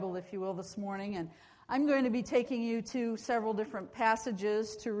if you will, this morning. And I'm going to be taking you to several different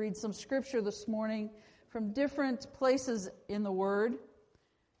passages to read some scripture this morning from different places in the Word.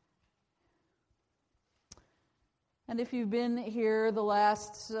 And if you've been here the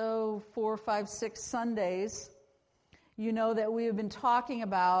last 4, 5, 6 Sundays, you know that we have been talking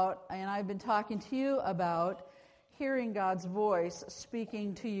about, and I've been talking to you about, hearing God's voice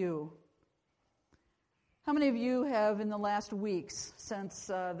speaking to you. How many of you have, in the last weeks, since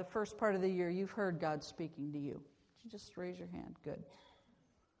the first part of the year, you've heard God speaking to you? Would you just raise your hand? Good.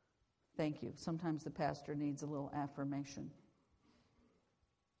 Thank you. Sometimes the pastor needs a little affirmation.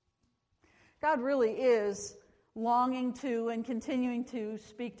 God really is longing to and continuing to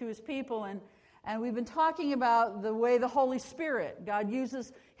speak to His people, and we've been talking about the way the Holy Spirit, God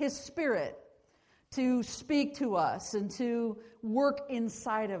uses His Spirit to speak to us and to work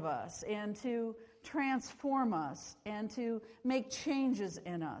inside of us and to transform us and to make changes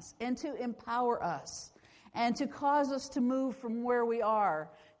in us and to empower us and to cause us to move from where we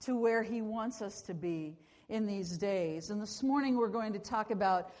are to where He wants us to be in these days. And this morning we're going to talk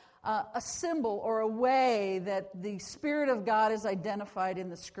about a symbol or a way that the Spirit of God is identified in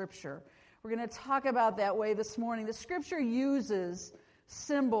the Scripture. We're going to talk about that way this morning. The Scripture uses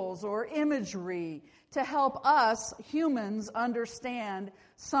symbols or imagery to help us humans understand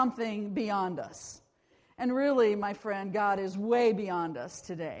something beyond us. And really, my friend, God is way beyond us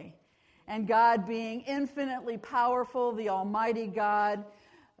today. And God, being infinitely powerful, the Almighty God,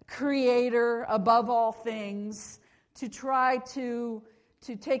 Creator above all things, to try to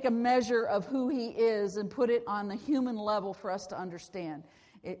take a measure of who He is and put it on the human level for us to understand,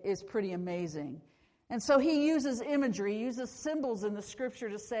 it is pretty amazing. And so He uses imagery, He uses symbols in the Scripture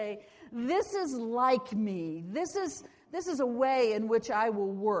to say, this is like me. This is a way in which I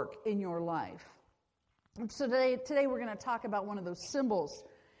will work in your life. And so today we're going to talk about one of those symbols.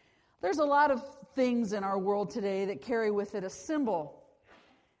 There's a lot of things in our world today that carry with it a symbol.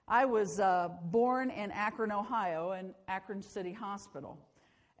 I was born in Akron, Ohio, in Akron City Hospital,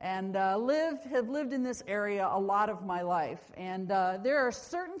 and have lived in this area a lot of my life. And there are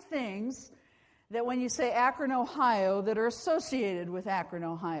certain things that when you say Akron, Ohio, that are associated with Akron,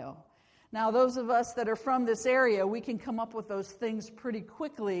 Ohio. Now, those of us that are from this area, we can come up with those things pretty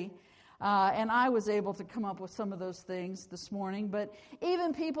quickly, and I was able to come up with some of those things this morning. But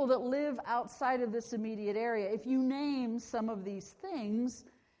even people that live outside of this immediate area, if you name some of these things,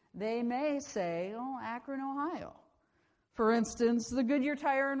 they may say, oh, Akron, Ohio. For instance, the Goodyear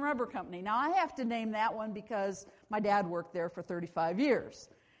Tire and Rubber Company. Now, I have to name that one because my dad worked there for 35 years.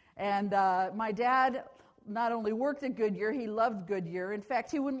 And my dad not only worked at Goodyear, he loved Goodyear. In fact,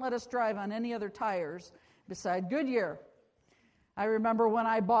 he wouldn't let us drive on any other tires beside Goodyear. I remember when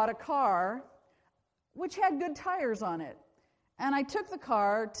I bought a car, which had good tires on it. And I took the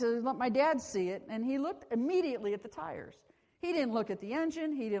car to let my dad see it, and he looked immediately at the tires. He didn't look at the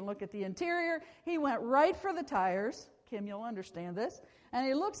engine. He didn't look at the interior. He went right for the tires. Kim, you'll understand this. And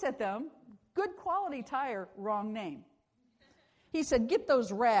he looks at them. Good quality tire, wrong name. He said, get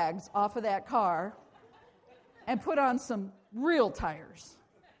those rags off of that car and put on some real tires.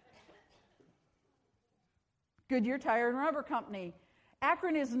 Goodyear Tire and Rubber Company.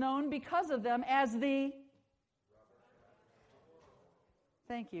 Akron is known because of them as the...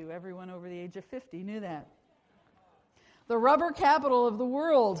 Thank you. Everyone over the age of 50 knew that. The rubber capital of the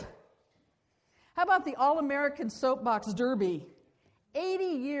world. How about the All-American Soapbox Derby? 80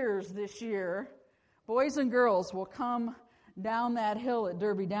 years this year. Boys and girls will come down that hill at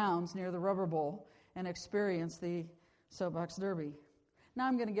Derby Downs near the Rubber Bowl and experience the Soapbox Derby. Now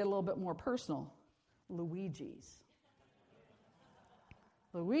I'm going to get a little bit more personal. Luigi's.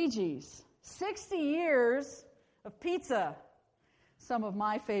 60 years of pizza. Some of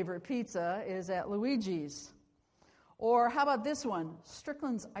my favorite pizza is at Luigi's. Or how about this one?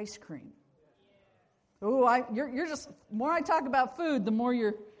 Strickland's ice cream. Oh, you're just, the more I talk about food, the more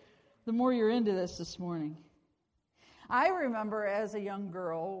you're into this morning. I remember as a young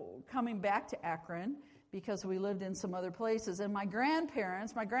girl coming back to Akron because we lived in some other places, and my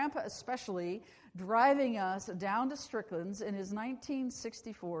grandparents, my grandpa especially, driving us down to Strickland's in his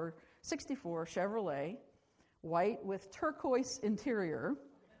 1964 Chevrolet, white with turquoise interior.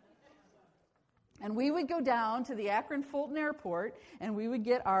 And we would go down to the Akron Fulton Airport, and we would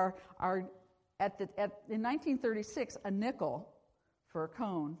get in 1936, a nickel for a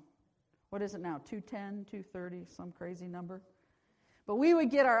cone. What is it now, 210, 230, some crazy number? But we would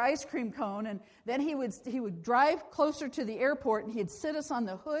get our ice cream cone, and then he would drive closer to the airport, and he'd sit us on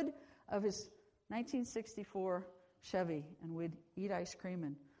the hood of his 1964 Chevy, and we'd eat ice cream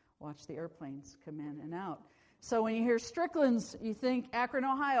and watch the airplanes come in and out. So when you hear Strickland's, you think Akron,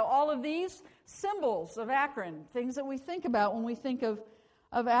 Ohio. All of these symbols of Akron, things that we think about when we think of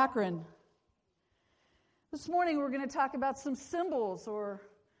Akron. This morning we're going to talk about some symbols or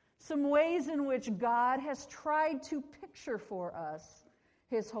some ways in which God has tried to picture for us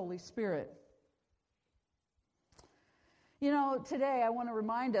His Holy Spirit. You know, today I want to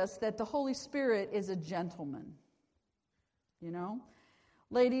remind us that the Holy Spirit is a gentleman. You know?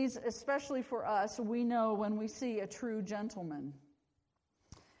 Ladies, especially for us, we know when we see a true gentleman.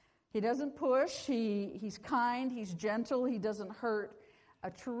 He doesn't push, he's kind, he's gentle, he doesn't hurt.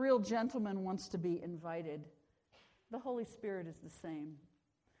 A true real gentleman wants to be invited. The Holy Spirit is the same.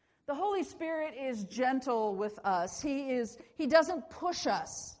 The Holy Spirit is gentle with us. He doesn't push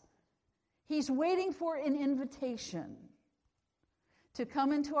us. He's waiting for an invitation to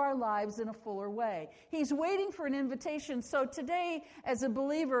come into our lives in a fuller way. He's waiting for an invitation. So today, as a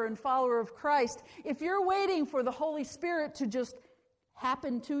believer and follower of Christ, if you're waiting for the Holy Spirit to just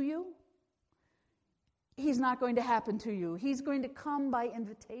happen to you, He's not going to happen to you. He's going to come by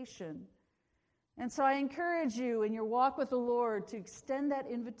invitation. And so I encourage you in your walk with the Lord to extend that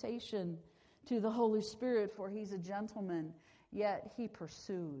invitation to the Holy Spirit, for He's a gentleman, yet He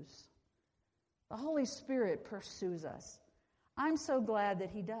pursues. The Holy Spirit pursues us. I'm so glad that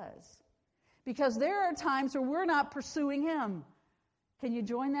He does. Because there are times where we're not pursuing Him. Can you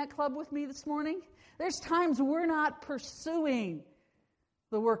join that club with me this morning? There's times we're not pursuing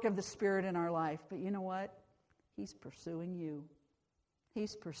the work of the Spirit in our life. But you know what? He's pursuing you.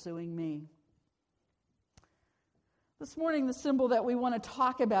 He's pursuing me. This morning, the symbol that we want to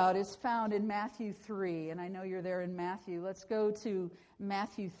talk about is found in Matthew 3. And I know you're there in Matthew. Let's go to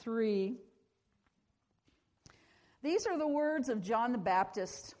Matthew 3. These are the words of John the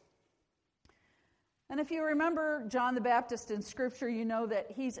Baptist. And if you remember John the Baptist in Scripture, you know that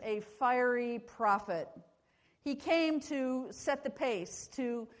he's a fiery prophet. He came to set the pace,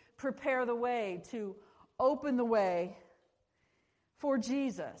 to prepare the way, to open the way for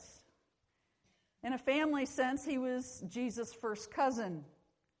Jesus. In a family sense, he was Jesus' first cousin.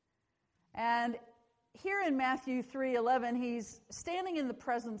 And here in Matthew 3:11, he's standing in the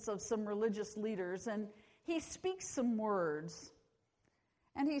presence of some religious leaders, and he speaks some words.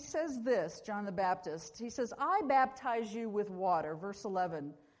 And he says this, John the Baptist. He says, I baptize you with water, verse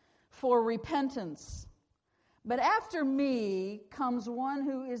 11, for repentance. But after me comes one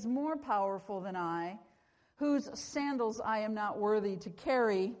who is more powerful than I, whose sandals I am not worthy to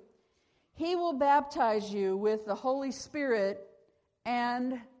carry. He will baptize you with the Holy Spirit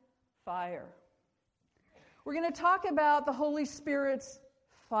and fire. We're going to talk about the Holy Spirit's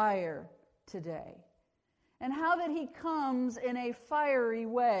fire today, and how that He comes in a fiery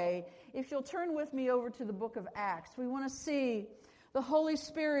way. If you'll turn with me over to the book of Acts, we want to see the Holy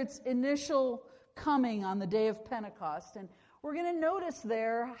Spirit's initial coming on the day of Pentecost. And we're going to notice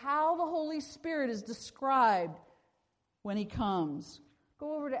there how the Holy Spirit is described when He comes.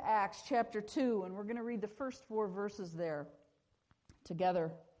 Go over to Acts chapter 2, and we're going to read the first 4 verses there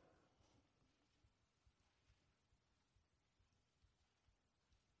together.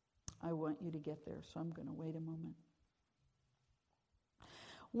 I want you to get there, so I'm going to wait a moment.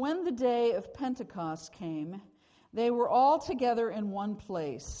 When the day of Pentecost came, they were all together in one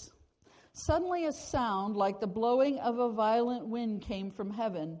place. Suddenly a sound like the blowing of a violent wind came from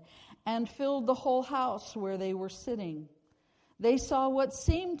heaven and filled the whole house where they were sitting. They saw what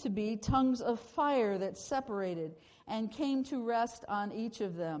seemed to be tongues of fire that separated and came to rest on each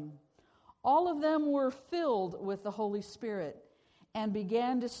of them. All of them were filled with the Holy Spirit and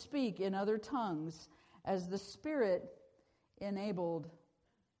began to speak in other tongues as the Spirit enabled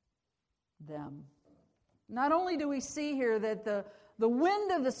them. Not only do we see here that the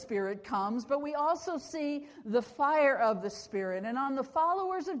wind of the Spirit comes, but we also see the fire of the Spirit. And on the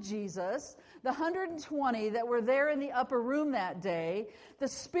followers of Jesus, the 120 that were there in the upper room that day, the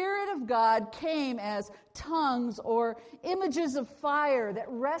Spirit of God came as tongues or images of fire that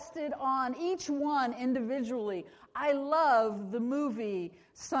rested on each one individually. I love the movie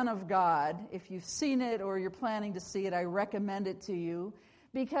Son of God. If you've seen it or you're planning to see it, I recommend it to you,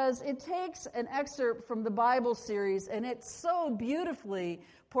 because it takes an excerpt from the Bible series and it so beautifully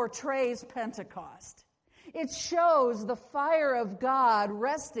portrays Pentecost. It shows the fire of God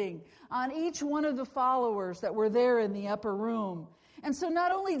resting on each one of the followers that were there in the upper room. And so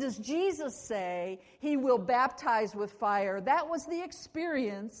not only does Jesus say He will baptize with fire, that was the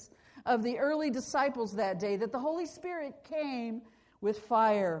experience of the early disciples that day, that the Holy Spirit came with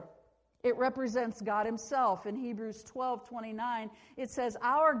fire. It represents God Himself. In Hebrews 12:29, it says,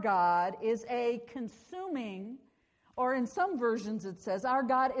 our God is a consuming, or in some versions it says, our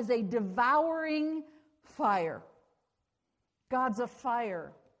God is a devouring fire. God's a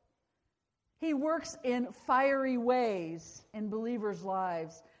fire. He works in fiery ways in believers'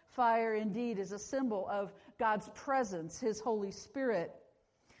 lives. Fire, indeed, is a symbol of God's presence, His Holy Spirit.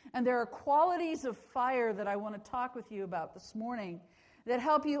 And there are qualities of fire that I want to talk with you about this morning that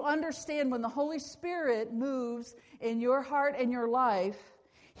help you understand when the Holy Spirit moves in your heart and your life,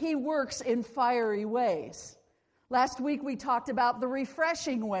 He works in fiery ways. Last week we talked about the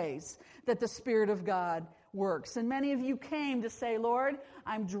refreshing ways that the Spirit of God works. And many of you came to say, Lord,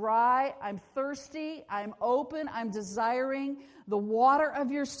 I'm dry, I'm thirsty, I'm open, I'm desiring the water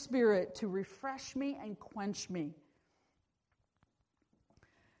of your Spirit to refresh me and quench me.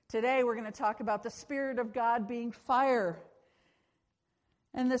 Today we're going to talk about the Spirit of God being fire.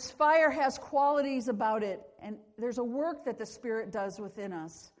 And this fire has qualities about it. And there's a work that the Spirit does within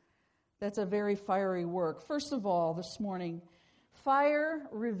us that's a very fiery work. First of all, this morning, fire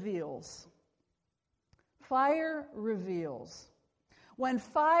reveals. Fire reveals. When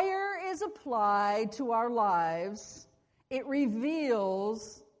fire is applied to our lives, it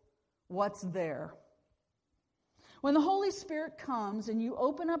reveals what's there. When the Holy Spirit comes and you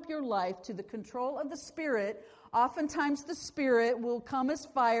open up your life to the control of the Spirit, oftentimes the Spirit will come as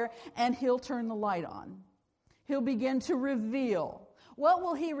fire and He'll turn the light on. He'll begin to reveal. What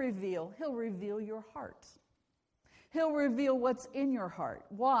will He reveal? He'll reveal your heart. He'll reveal what's in your heart.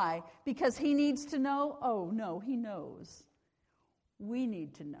 Why? Because He needs to know? Oh, no, He knows. We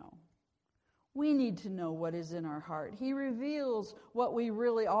need to know. We need to know what is in our heart. He reveals what we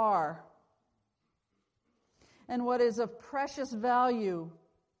really are and what is of precious value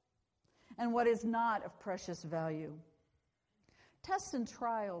and what is not of precious value. Tests and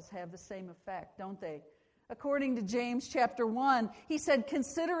trials have the same effect, don't they? According to James chapter 1, he said,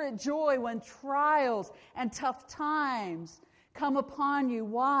 consider it joy when trials and tough times come upon you.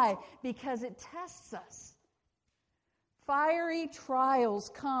 Why? Because it tests us. Fiery trials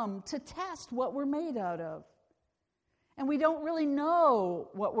come to test what we're made out of. And we don't really know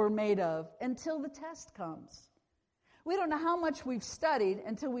what we're made of until the test comes. We don't know how much we've studied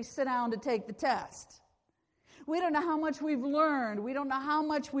until we sit down to take the test. We don't know how much we've learned. We don't know how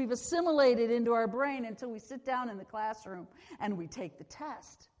much we've assimilated into our brain until we sit down in the classroom and we take the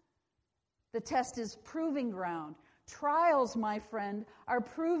test. The test is proving ground. Trials, my friend, are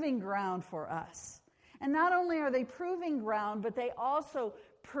proving ground for us. And not only are they proving ground, but they also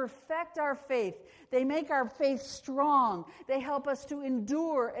perfect our faith. They make our faith strong. They help us to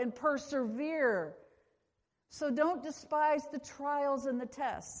endure and persevere. So don't despise the trials and the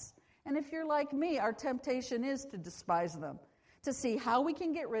tests. And if you're like me, our temptation is to despise them, to see how we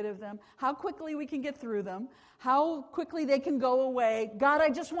can get rid of them, how quickly we can get through them, how quickly they can go away. God, I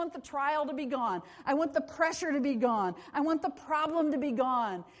just want the trial to be gone. I want the pressure to be gone. I want the problem to be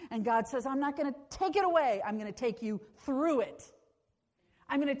gone. And God says, I'm not going to take it away. I'm going to take you through it.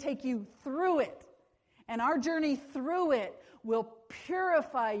 I'm going to take you through it. And our journey through it will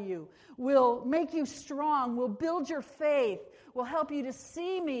purify you, will make you strong, will build your faith, will help you to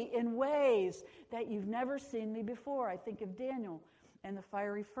see me in ways that you've never seen me before. I think of Daniel and the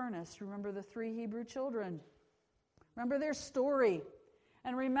fiery furnace. Remember the 3 Hebrew children. Remember their story.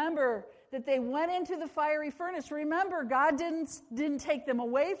 And remember that they went into the fiery furnace. Remember, God didn't take them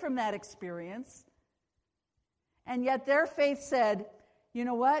away from that experience. And yet their faith said, you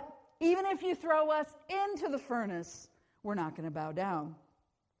know what? Even if you throw us into the furnace, we're not going to bow down.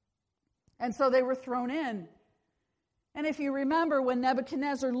 And so they were thrown in. And if you remember, when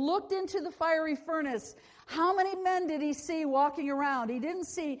Nebuchadnezzar looked into the fiery furnace, how many men did he see walking around? He didn't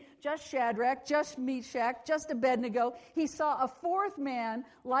see just Shadrach, just Meshach, just Abednego. He saw a 4th man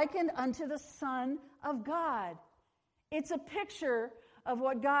likened unto the Son of God. It's a picture of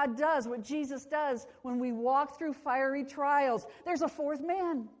what God does, what Jesus does when we walk through fiery trials. There's a 4th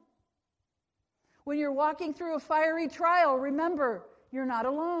man. When you're walking through a fiery trial, remember, you're not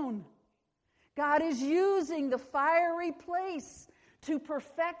alone. God is using the fiery place to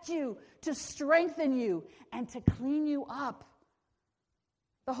perfect you, to strengthen you, and to clean you up.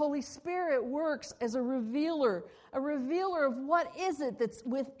 The Holy Spirit works as a revealer of what is it that's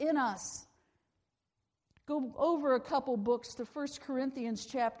within us. Go over a couple books to 1 Corinthians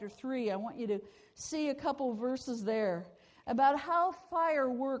chapter 3. I want you to see a couple verses there about how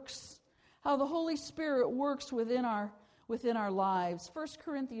fire works, how the Holy Spirit works within our lives. 1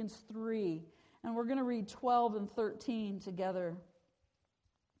 Corinthians 3. And we're going to read 12 and 13 together.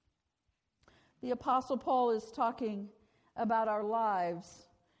 The Apostle Paul is talking about our lives.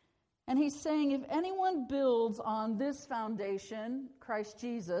 And he's saying, if anyone builds on this foundation, Christ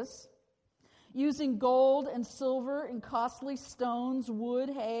Jesus, using gold and silver and costly stones, wood,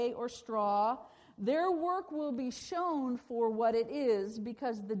 hay, or straw, Their work will be shown for what it is,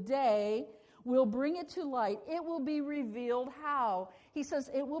 because the day will bring it to light. It will be revealed how? He says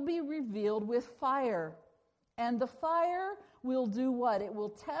it will be revealed with fire. And the fire will do what? It will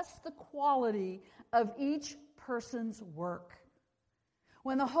test the quality of each person's work.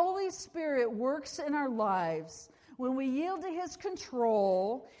 When the Holy Spirit works in our lives, when we yield to His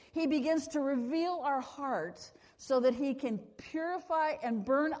control, He begins to reveal our heart so that He can purify and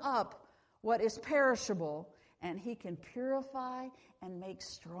burn up what is perishable, and He can purify and make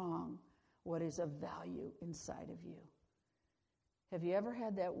strong what is of value inside of you. Have you ever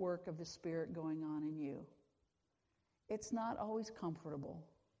had that work of the Spirit going on in you? It's not always comfortable,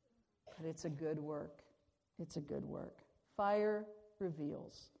 but it's a good work. It's a good work. Fire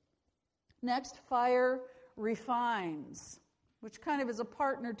reveals. Next, fire refines, which kind of is a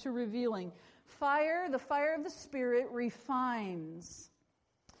partner to revealing. Fire, the fire of the Spirit, refines.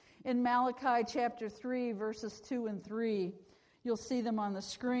 In Malachi chapter 3, verses 2 and 3, you'll see them on the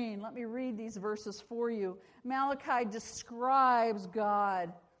screen. Let me read these verses for you. Malachi describes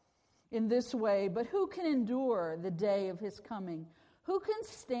God in this way: but who can endure the day of His coming? Who can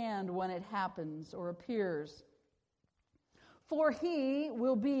stand when it happens or appears? For He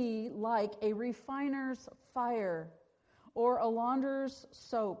will be like a refiner's fire or a launderer's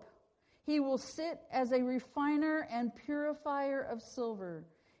soap. He will sit as a refiner and purifier of silver.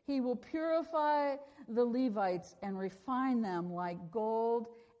 He will purify the Levites and refine them like gold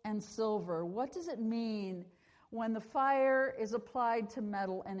and silver. What does it mean when the fire is applied to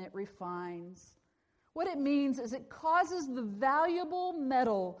metal and it refines? What it means is it causes the valuable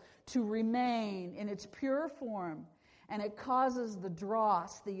metal to remain in its pure form, and it causes the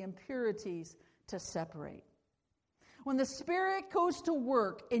dross, the impurities, to separate. When the Spirit goes to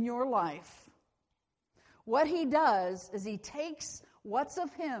work in your life, what He does is He takes what's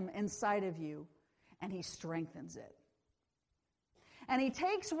of Him inside of you and He strengthens it. And He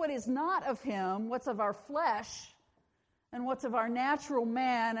takes what is not of Him, what's of our flesh, and what's of our natural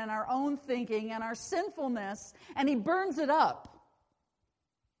man and our own thinking and our sinfulness, and He burns it up.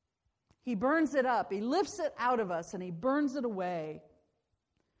 He burns it up. He lifts it out of us and He burns it away.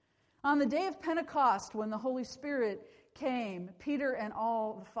 On the day of Pentecost, when the Holy Spirit came, Peter and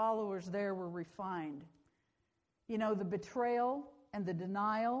all the followers there were refined. You know, the betrayal and the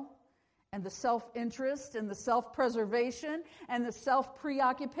denial and the self-interest and the self-preservation and the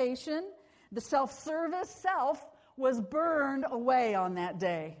self-preoccupation, the self-service self was burned away on that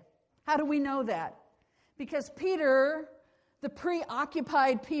day. How do we know that? Because Peter, the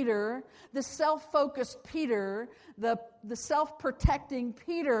preoccupied Peter, the self-focused Peter, the self-protecting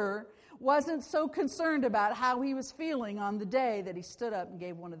Peter, wasn't so concerned about how he was feeling on the day that he stood up and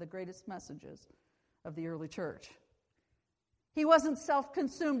gave one of the greatest messages of the early church. He wasn't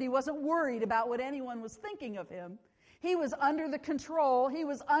self-consumed. He wasn't worried about what anyone was thinking of him. He was under the control. He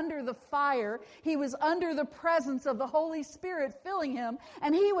was under the fire. He was under the presence of the Holy Spirit filling him,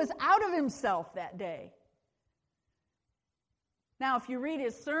 and he was out of himself that day. Now, if you read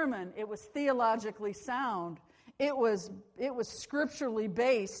his sermon, it was theologically sound. It was scripturally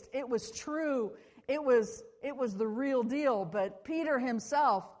based. It was true. It was the real deal. But Peter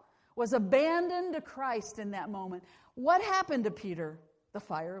himself was abandoned to Christ in that moment. What happened to Peter? The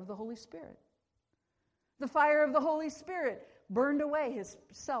fire of the Holy Spirit. The fire of the Holy Spirit burned away his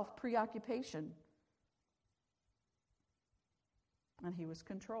self-preoccupation. And he was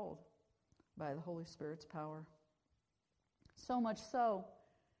controlled by the Holy Spirit's power. So much so,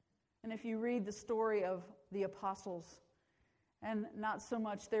 and if you read the story of the apostles, and not so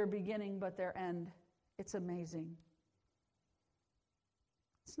much their beginning but their end, it's amazing.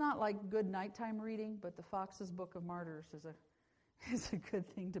 It's not like good nighttime reading, but the Fox's Book of Martyrs is a good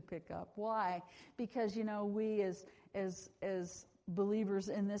thing to pick up. Why? Because, you know, we as believers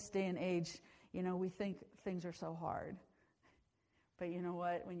in this day and age, you know, we think things are so hard. But you know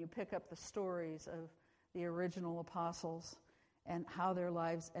what? When you pick up the stories of the original apostles and how their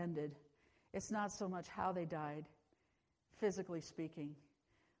lives ended, it's not so much how they died, physically speaking,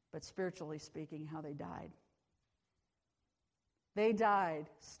 but spiritually speaking, how they died. They died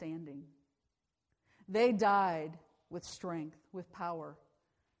standing. They died with strength, with power,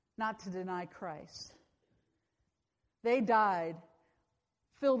 not to deny Christ. They died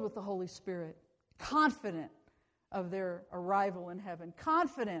filled with the Holy Spirit, confident of their arrival in heaven,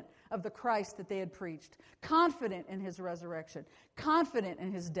 confident of the Christ that they had preached, confident in his resurrection, confident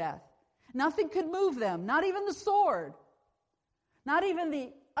in his death. Nothing could move them, not even the sword, not even the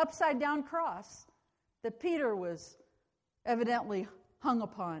upside-down cross that Peter was evidently hung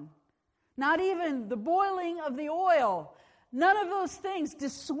upon. Not even the boiling of the oil None of those things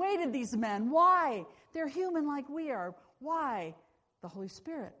dissuaded these men. Why? They're human like we are. Why? The Holy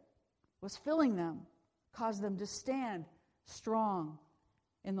Spirit was filling them, caused them to stand strong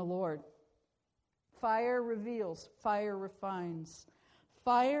in the Lord. Fire reveals, fire refines,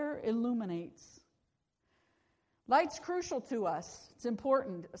 fire illuminates. Light's crucial to us. It's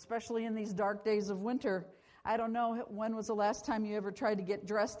important, especially in these dark days of winter. I don't know, when was the last time you ever tried to get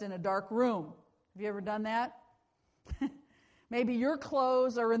dressed in a dark room? Have you ever done that? Maybe your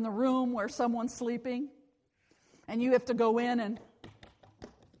clothes are in the room where someone's sleeping, and you have to go in and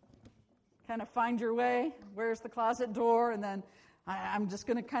kind of find your way. Where's the closet door? And then I'm just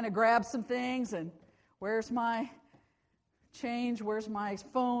going to kind of grab some things, and where's my change? Where's my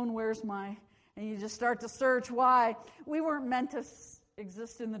phone? And you just start to search. Why? We weren't meant to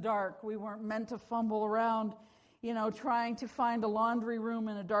exist in the dark. We weren't meant to fumble around, trying to find a laundry room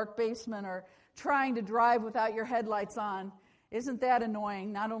in a dark basement or trying to drive without your headlights on. Isn't that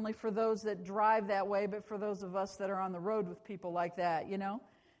annoying? Not only for those that drive that way, but for those of us that are on the road with people like that, Do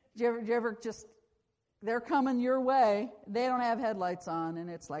you ever just, they're coming your way, they don't have headlights on, and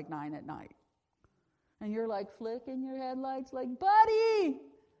it's like 9 at night. And you're like flicking your headlights like, buddy,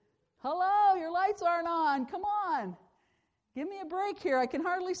 hello, your lights aren't on, come on. Give me a break here, I can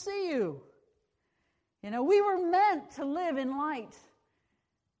hardly see you. We were meant to live in light.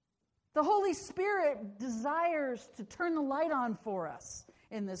 The Holy Spirit desires to turn the light on for us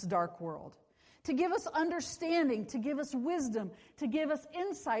in this dark world, to give us understanding, to give us wisdom, to give us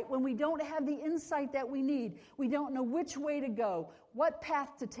insight when we don't have the insight that we need. We don't know which way to go, what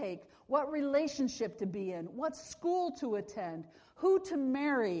path to take, what relationship to be in, what school to attend, who to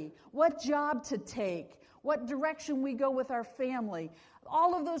marry, what job to take, what direction we go with our family.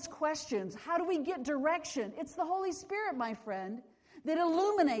 All of those questions. How do we get direction? It's the Holy Spirit, my friend, that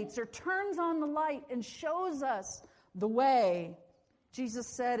illuminates or turns on the light and shows us the way. Jesus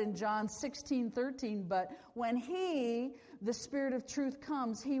said in John 16:13, but when He, the Spirit of truth,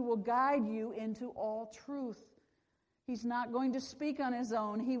 comes, He will guide you into all truth. He's not going to speak on His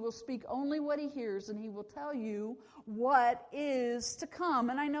own. He will speak only what He hears, and He will tell you what is to come.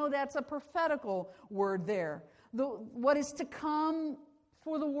 And I know that's a prophetical word there. What is to come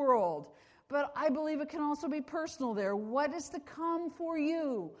for the world. But I believe it can also be personal there. What is to come for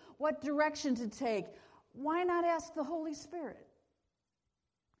you? What direction to take? Why not ask the Holy Spirit?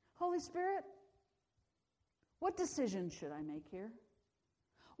 Holy Spirit, what decision should I make here?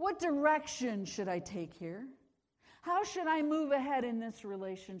 What direction should I take here? How should I move ahead in this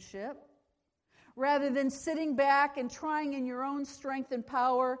relationship? Rather than sitting back and trying in your own strength and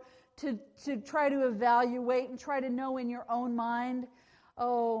power to try to evaluate and try to know in your own mind.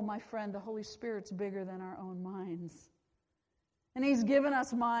 Oh, my friend, the Holy Spirit's bigger than our own minds. And He's given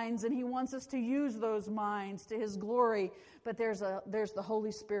us minds, and He wants us to use those minds to His glory. But there's the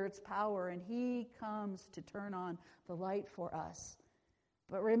Holy Spirit's power, and He comes to turn on the light for us.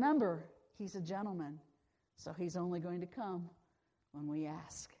 But remember, He's a gentleman, so He's only going to come when we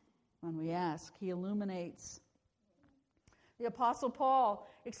ask. When we ask, He illuminates. The Apostle Paul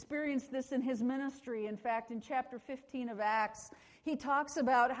experienced this in his ministry. In fact, in chapter 15 of Acts, he talks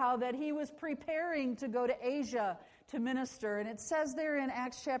about how that he was preparing to go to Asia to minister. And it says there in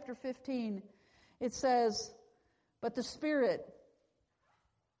Acts chapter 15, it says, but the Spirit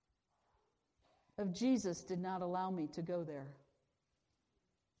of Jesus did not allow me to go there.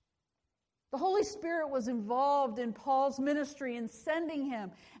 The Holy Spirit was involved in Paul's ministry in sending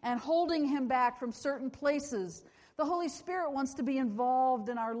him and holding him back from certain places. The Holy Spirit wants to be involved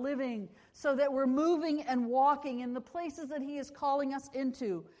in our living so that we're moving and walking in the places that He is calling us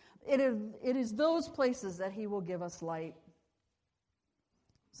into. It is those places that He will give us light.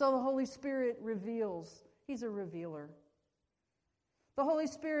 So the Holy Spirit reveals. He's a revealer. The Holy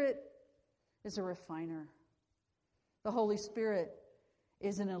Spirit is a refiner. The Holy Spirit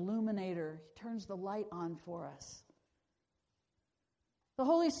is an illuminator. He turns the light on for us. The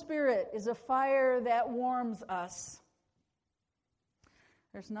Holy Spirit is a fire that warms us.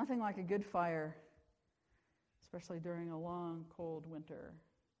 There's nothing like a good fire, especially during a long, cold winter.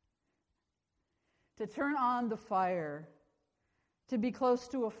 To turn on the fire, to be close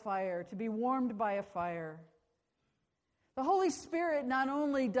to a fire, to be warmed by a fire. The Holy Spirit not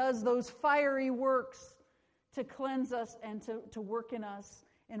only does those fiery works to cleanse us and to work in us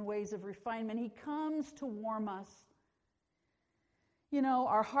in ways of refinement, He comes to warm us.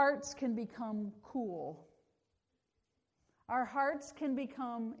 Our hearts can become cool. Our hearts can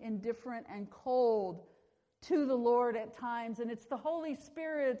become indifferent and cold to the Lord at times, and it's the Holy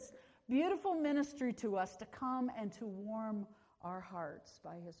Spirit's beautiful ministry to us to come and to warm our hearts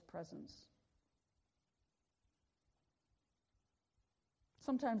by His presence.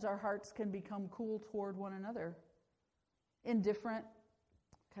 Sometimes our hearts can become cool toward one another, indifferent,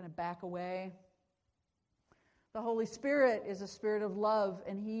 kind of back away. The Holy Spirit is a spirit of love,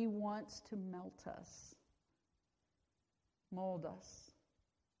 and He wants to melt us, mold us,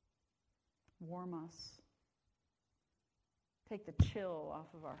 warm us, take the chill off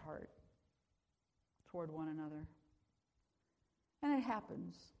of our heart toward one another. And it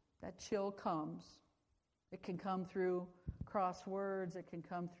happens. That chill comes. It can come through crosswords. It can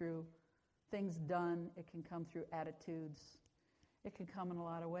come through things done. It can come through attitudes. It can come in a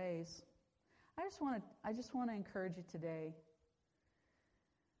lot of ways. I just want to encourage you today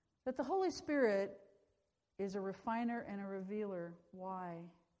that the Holy Spirit is a refiner and a revealer. Why?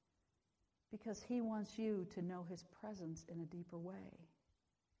 Because He wants you to know His presence in a deeper way.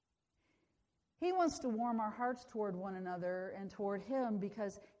 He wants to warm our hearts toward one another and toward Him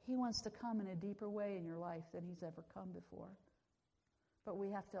because He wants to come in a deeper way in your life than He's ever come before. But we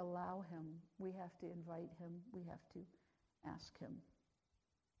have to allow Him. We have to invite Him. We have to ask Him.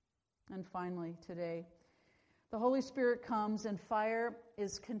 And finally, today, the Holy Spirit comes and fire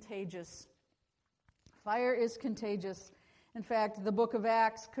is contagious. Fire is contagious. In fact, the book of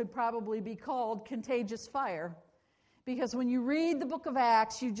Acts could probably be called Contagious Fire. Because when you read the book of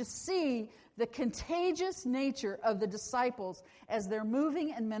Acts, you just see the contagious nature of the disciples as they're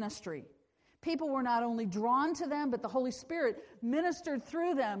moving in ministry. People were not only drawn to them, but the Holy Spirit ministered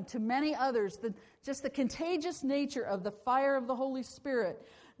through them to many others. Just the contagious nature of the fire of the Holy Spirit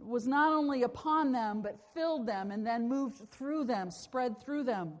was not only upon them, but filled them and then moved through them, spread through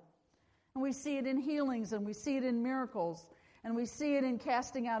them. And we see it in healings, and we see it in miracles, and we see it in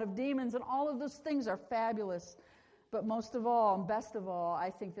casting out of demons, and all of those things are fabulous. But most of all, and best of all, I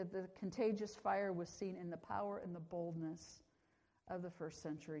think that the contagious fire was seen in the power and the boldness of the first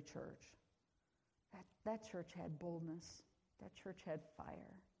century church. That church had boldness. That church had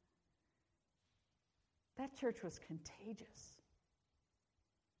fire. That church was contagious.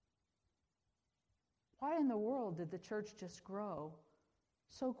 Why in the world did the church just grow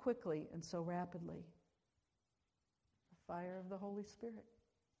so quickly and so rapidly? The fire of the Holy Spirit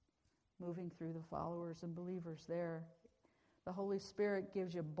moving through the followers and believers there. The Holy Spirit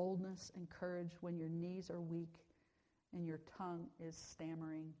gives you boldness and courage when your knees are weak and your tongue is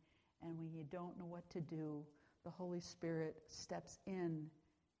stammering, and when you don't know what to do, the Holy Spirit steps in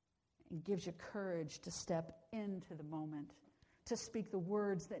and gives you courage to step into the moment, to speak the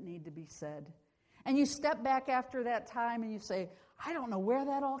words that need to be said. And you step back after that time and you say, I don't know where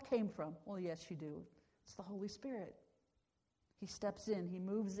that all came from. Well, yes, you do. It's the Holy Spirit. He steps in. He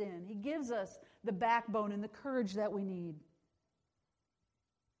moves in. He gives us the backbone and the courage that we need.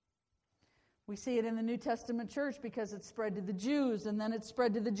 We see it in the New Testament church because it spread to the Jews, and then it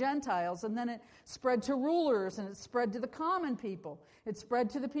spread to the Gentiles, and then it spread to rulers, and it spread to the common people. It spread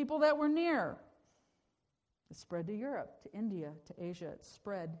to the people that were near. It spread to Europe, to India, to Asia. It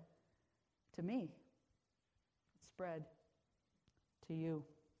spread to me. It spread to you.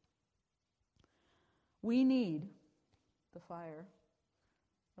 We need the fire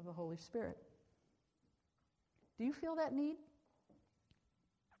of the Holy Spirit. Do you feel that need?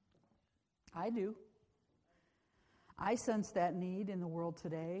 I do. I sense that need in the world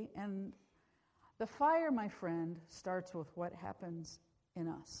today. And the fire, my friend, starts with what happens in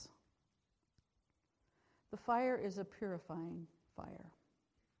us. The fire is a purifying fire.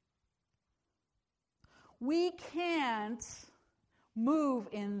 We can't move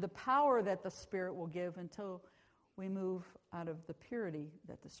in the power that the Spirit will give until we move out of the purity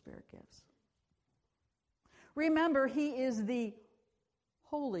that the Spirit gives. Remember, He is the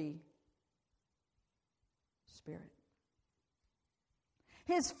Holy Spirit.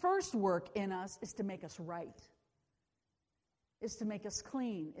 His first work in us is to make us right, is to make us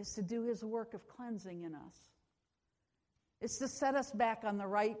clean, is to do His work of cleansing in us. It's to set us back on the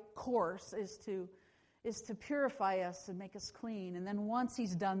right course, is to purify us and make us clean. And then once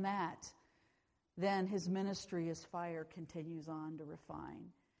He's done that, then His ministry as fire continues on to refine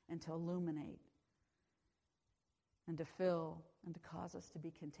and to illuminate and to fill and to cause us to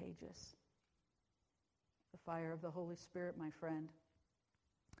be contagious. The fire of the Holy Spirit, my friend.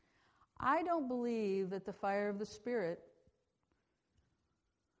 I don't believe that the fire of the Spirit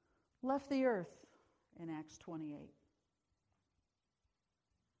left the earth in Acts 28.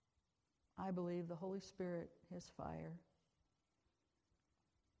 I believe the Holy Spirit, His fire,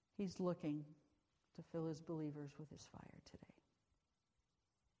 He's looking to fill His believers with His fire today.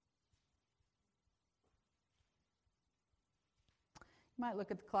 You might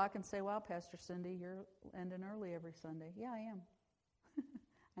look at the clock and say, wow, Pastor Cindy, you're ending early every Sunday. Yeah, I am.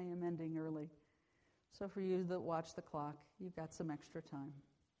 I am ending early. So for you that watch the clock, you've got some extra time.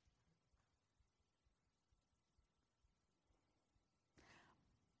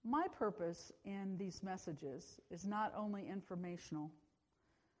 My purpose in these messages is not only informational,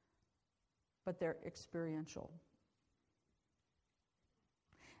 but they're experiential.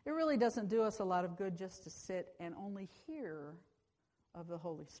 It really doesn't do us a lot of good just to sit and only hear of the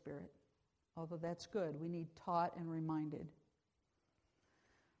Holy Spirit, although that's good. We need taught and reminded.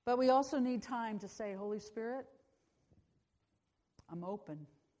 But we also need time to say, Holy Spirit, I'm open.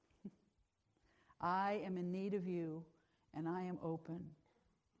 I am in need of you, and I am open.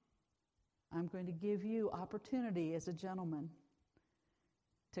 I'm going to give you opportunity as a gentleman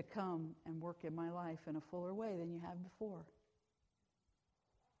to come and work in my life in a fuller way than you have before.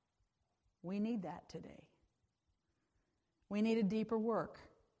 We need that today. We need a deeper work.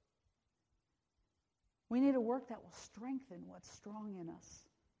 We need a work that will strengthen what's strong in us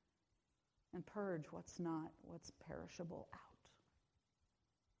and purge what's not, what's perishable out.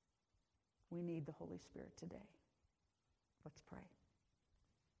 We need the Holy Spirit today. Let's pray.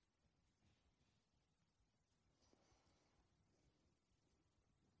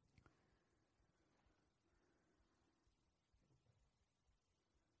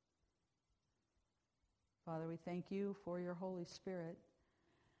 Father, we thank you for your Holy Spirit.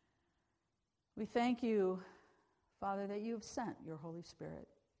 We thank you, Father, that you have sent your Holy Spirit.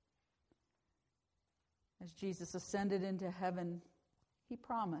 As Jesus ascended into heaven, he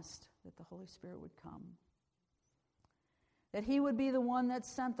promised that the Holy Spirit would come. That he would be the one that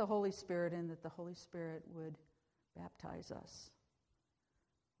sent the Holy Spirit and that the Holy Spirit would baptize us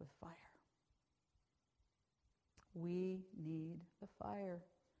with fire. We need the fire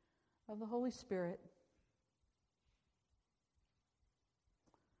of the Holy Spirit.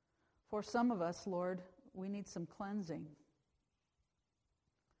 For some of us, Lord, we need some cleansing.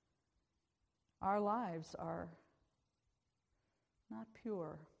 Our lives are not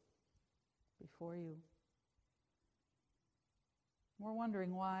pure before you. We're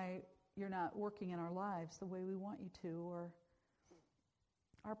wondering why you're not working in our lives the way we want you to, or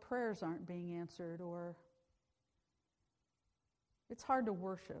our prayers aren't being answered, or it's hard to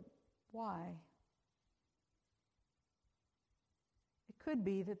worship. Why? It could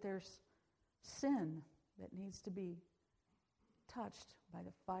be that there's sin that needs to be touched by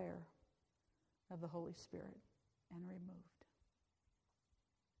the fire of the Holy Spirit and removed.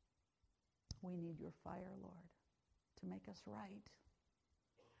 We need your fire, Lord, to make us right,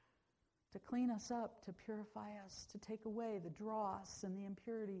 to clean us up, to purify us, to take away the dross and the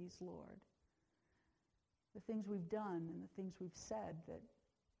impurities, Lord. The things we've done and the things we've said that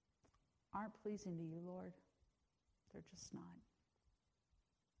aren't pleasing to you, Lord. They're just not.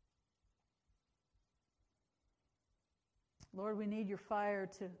 Lord, we need your fire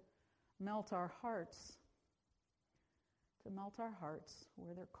to melt our hearts,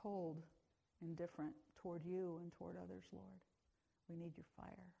 where they're cold and indifferent toward you and toward others, Lord. We need your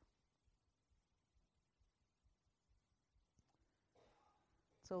fire.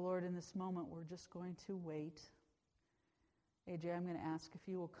 So, Lord, in this moment, we're just going to wait. AJ, I'm going to ask if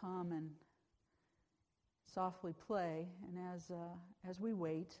you will come and softly play. And as we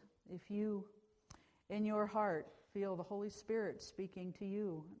wait, if you, in your heart, feel the Holy Spirit speaking to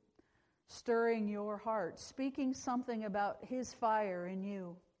you, stirring your heart, speaking something about his fire in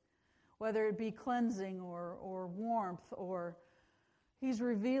you, whether it be cleansing or warmth, or he's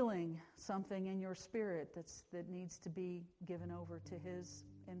revealing something in your spirit that needs to be given over to his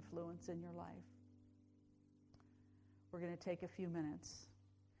influence in your life. We're going to take a few minutes.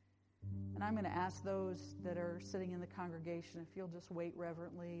 And I'm going to ask those that are sitting in the congregation if you'll just wait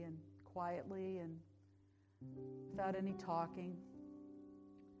reverently and quietly and without any talking.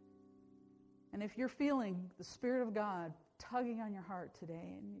 And if you're feeling the Spirit of God tugging on your heart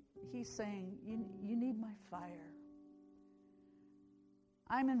today, and he's saying, you need my fire,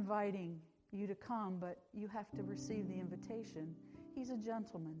 I'm inviting you to come, but you have to receive the invitation. He's a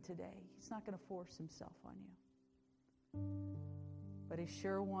gentleman today. He's not going to force himself on you. But he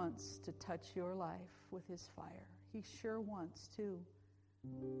sure wants to touch your life with his fire. He sure wants to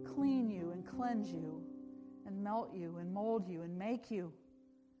clean you and cleanse you and melt you and mold you and make you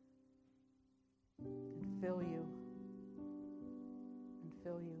and fill you and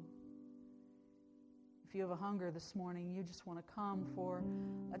fill you. If you have a hunger this morning, you just want to come for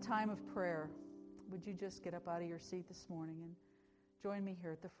a time of prayer, would you just get up out of your seat this morning and join me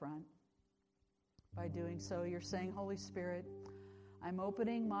here at the front? By doing so, you're saying, Holy Spirit, I'm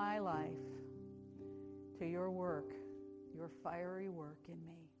opening my life to your work, your fiery work in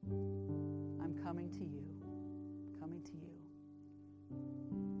me. I'm coming to you, coming to you.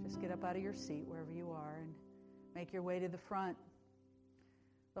 Just get up out of your seat wherever you are. Make your way to the front.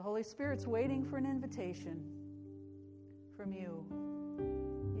 The Holy Spirit's waiting for an invitation from you.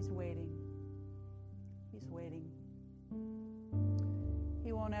 He's waiting. He's waiting.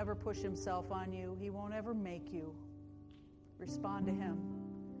 He won't ever push himself on you. He won't ever make you. Respond to him.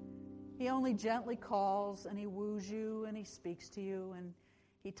 He only gently calls and he woos you and he speaks to you and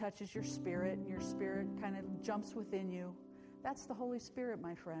he touches your spirit and your spirit kind of jumps within you. That's the Holy Spirit,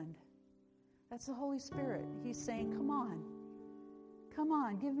 my friend. That's the Holy Spirit. He's saying, come on. Come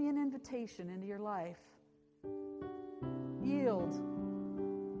on, give me an invitation into your life. Yield.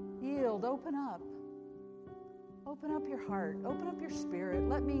 Yield, open up. Open up your heart. Open up your spirit.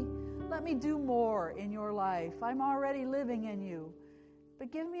 Let me do more in your life. I'm already living in you. But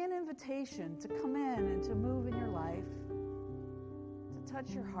give me an invitation to come in and to move in your life, to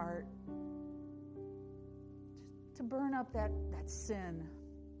touch your heart, to burn up that sin,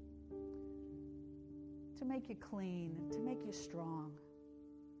 to make you clean, to make you strong,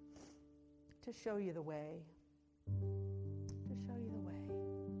 to show you the way.